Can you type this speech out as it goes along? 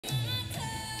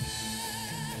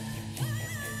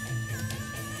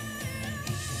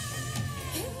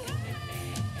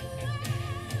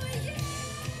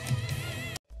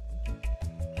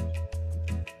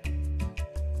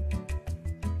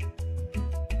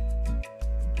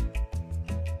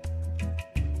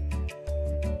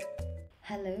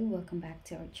Hello, welcome back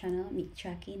to our channel. Meet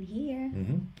Jaclyn here.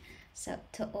 So,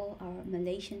 to all our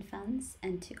Malaysian fans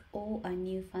and to all our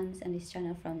new fans on this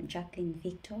channel from Jaclyn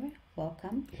Victor,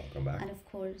 welcome. Welcome back. And of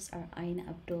course, our Aina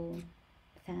Abdul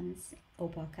fans,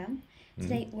 oh, welcome.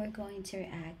 Today, we're going to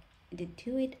react the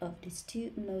duet of these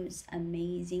two most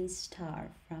amazing star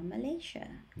from Malaysia.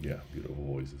 Yeah, beautiful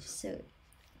voices. So,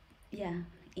 yeah,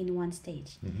 in one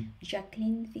stage,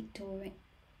 Jaclyn Victor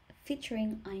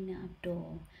featuring Aina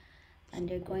Abdul. And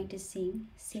they're going to sing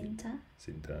Cinta.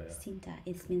 Cinta, yeah. Cinta,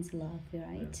 it means love,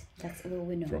 right? Yeah. That's all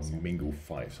we know. From so. Mingo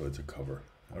 5, so it's a cover.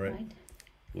 All right.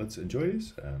 Let's enjoy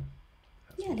this.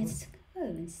 Yeah, let's go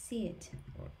and see it.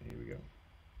 All right, here we go.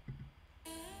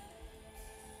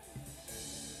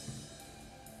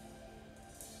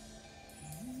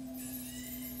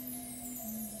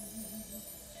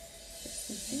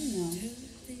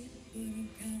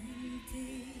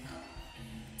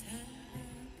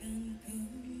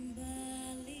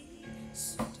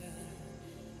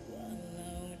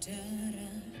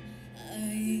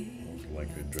 Like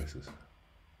her dresses.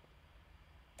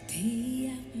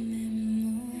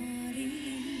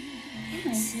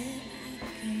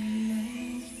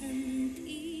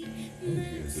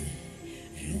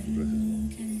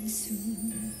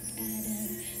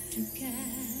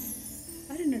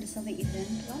 I don't know, there's something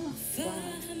event. Wow.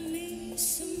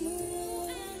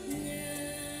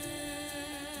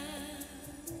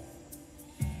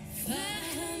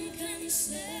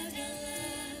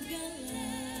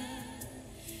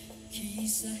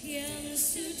 Kisah yang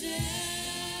sudah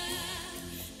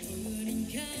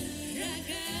meningkan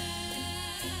raga,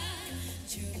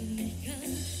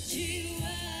 jernihkan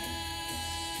jiwa.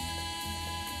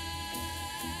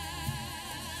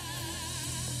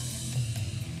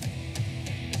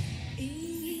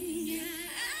 Inginnya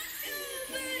aku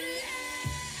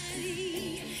berlari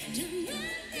dan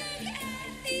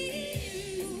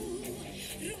mendekatimu,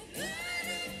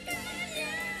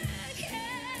 rupa-rupanya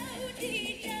kau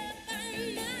tidak.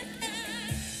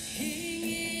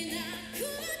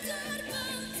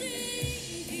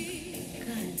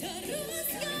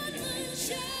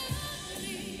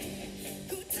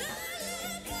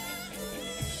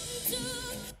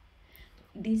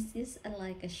 This is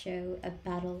like a show, a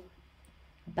battle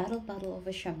of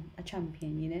a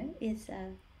champion. You know, it's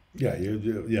yeah,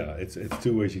 it's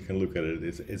two ways you can look at it.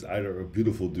 It's either a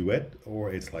beautiful duet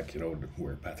or it's like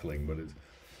we're battling, but it's.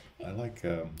 I like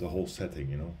the whole setting,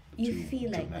 You two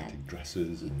feel like dramatic that.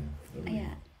 dresses and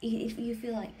yeah. If you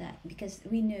feel like that, because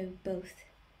we know both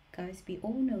guys, we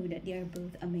all know that they are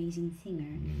both amazing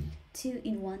singer. Two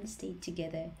in one stage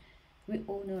together, we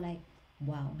all know like,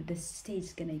 wow, the stage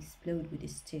is gonna explode with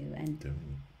these two, and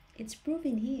definitely. It's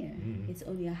proven here. It's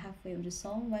only a halfway of the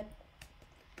song, but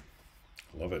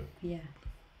love it. Yeah.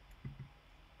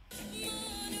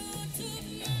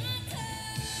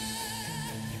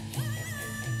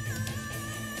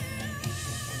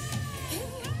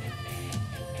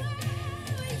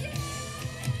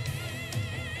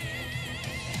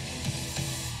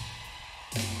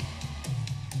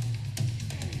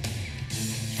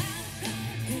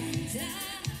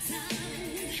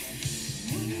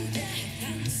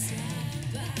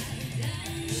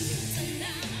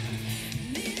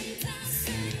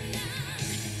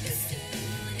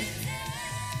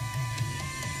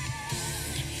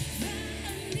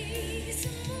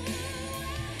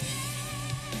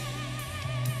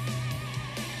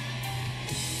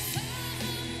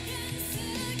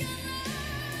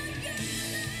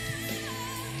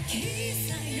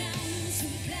 Kisah yang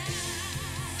sudah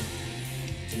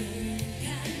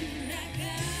turunkan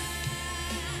raga,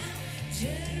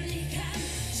 jernihkan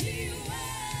jiwa.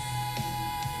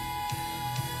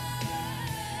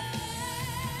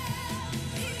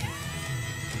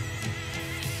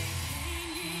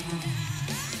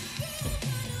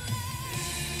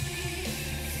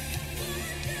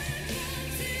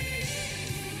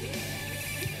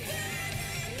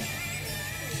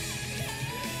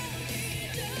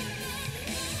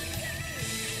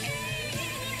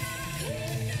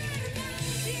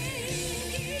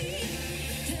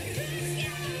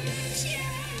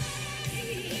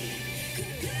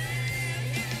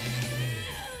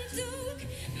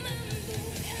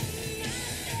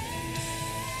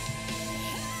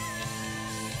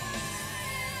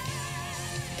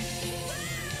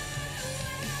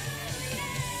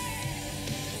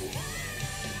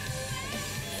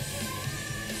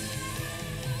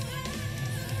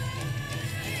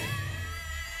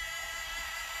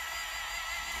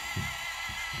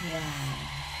 Wow.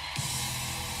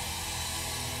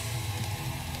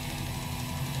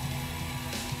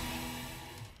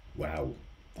 Wow.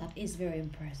 That is very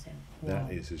impressive. That Wow.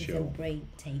 is a It's show.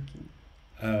 breathtaking.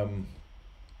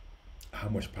 how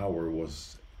much power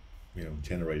was,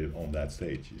 generated on that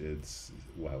stage. It's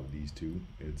wow, these two.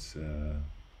 It's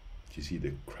you see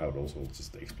the crowd also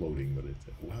just exploding, but it's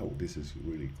wow, this is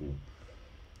really cool.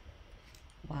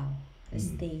 Wow, the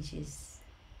Mm. stage is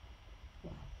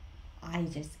wow. I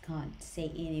just can't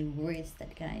say any words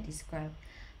that can I describe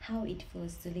how it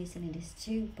feels to listen to these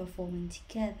two performing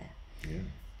together. Yeah,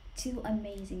 Two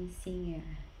amazing singers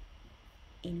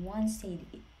in one stage.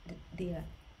 They are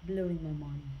blowing my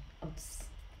mind.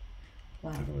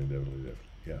 Wow. definitely.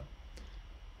 Yeah,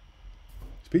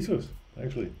 speechless.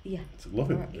 Actually, Yeah. it's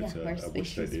love it. Yeah, It's, our I wish they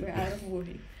speeches did. were out of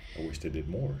word. I wish they did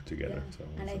more together. Yeah. So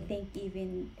And I it's, think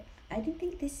even I didn't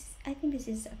think this. I think this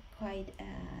is a quite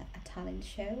a talent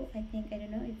show. I think I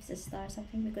don't know if it's a star or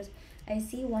something because I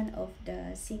see one of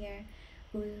the singer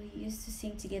who used to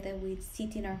sing together with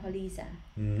Siti Nurhaliza.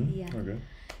 Mhm. Yeah. Okay.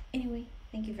 Anyway,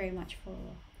 thank you very much for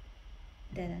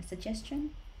the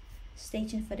suggestion. Stay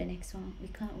tuned for the next one. We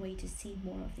can't wait to see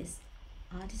more of this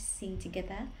artists sing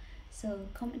together. So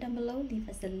comment down below, leave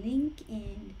us the link,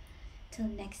 and till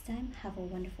next time, have a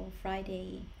wonderful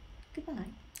Friday.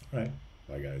 Goodbye. All right.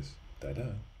 Bye, guys. Ta-da.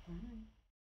 Bye.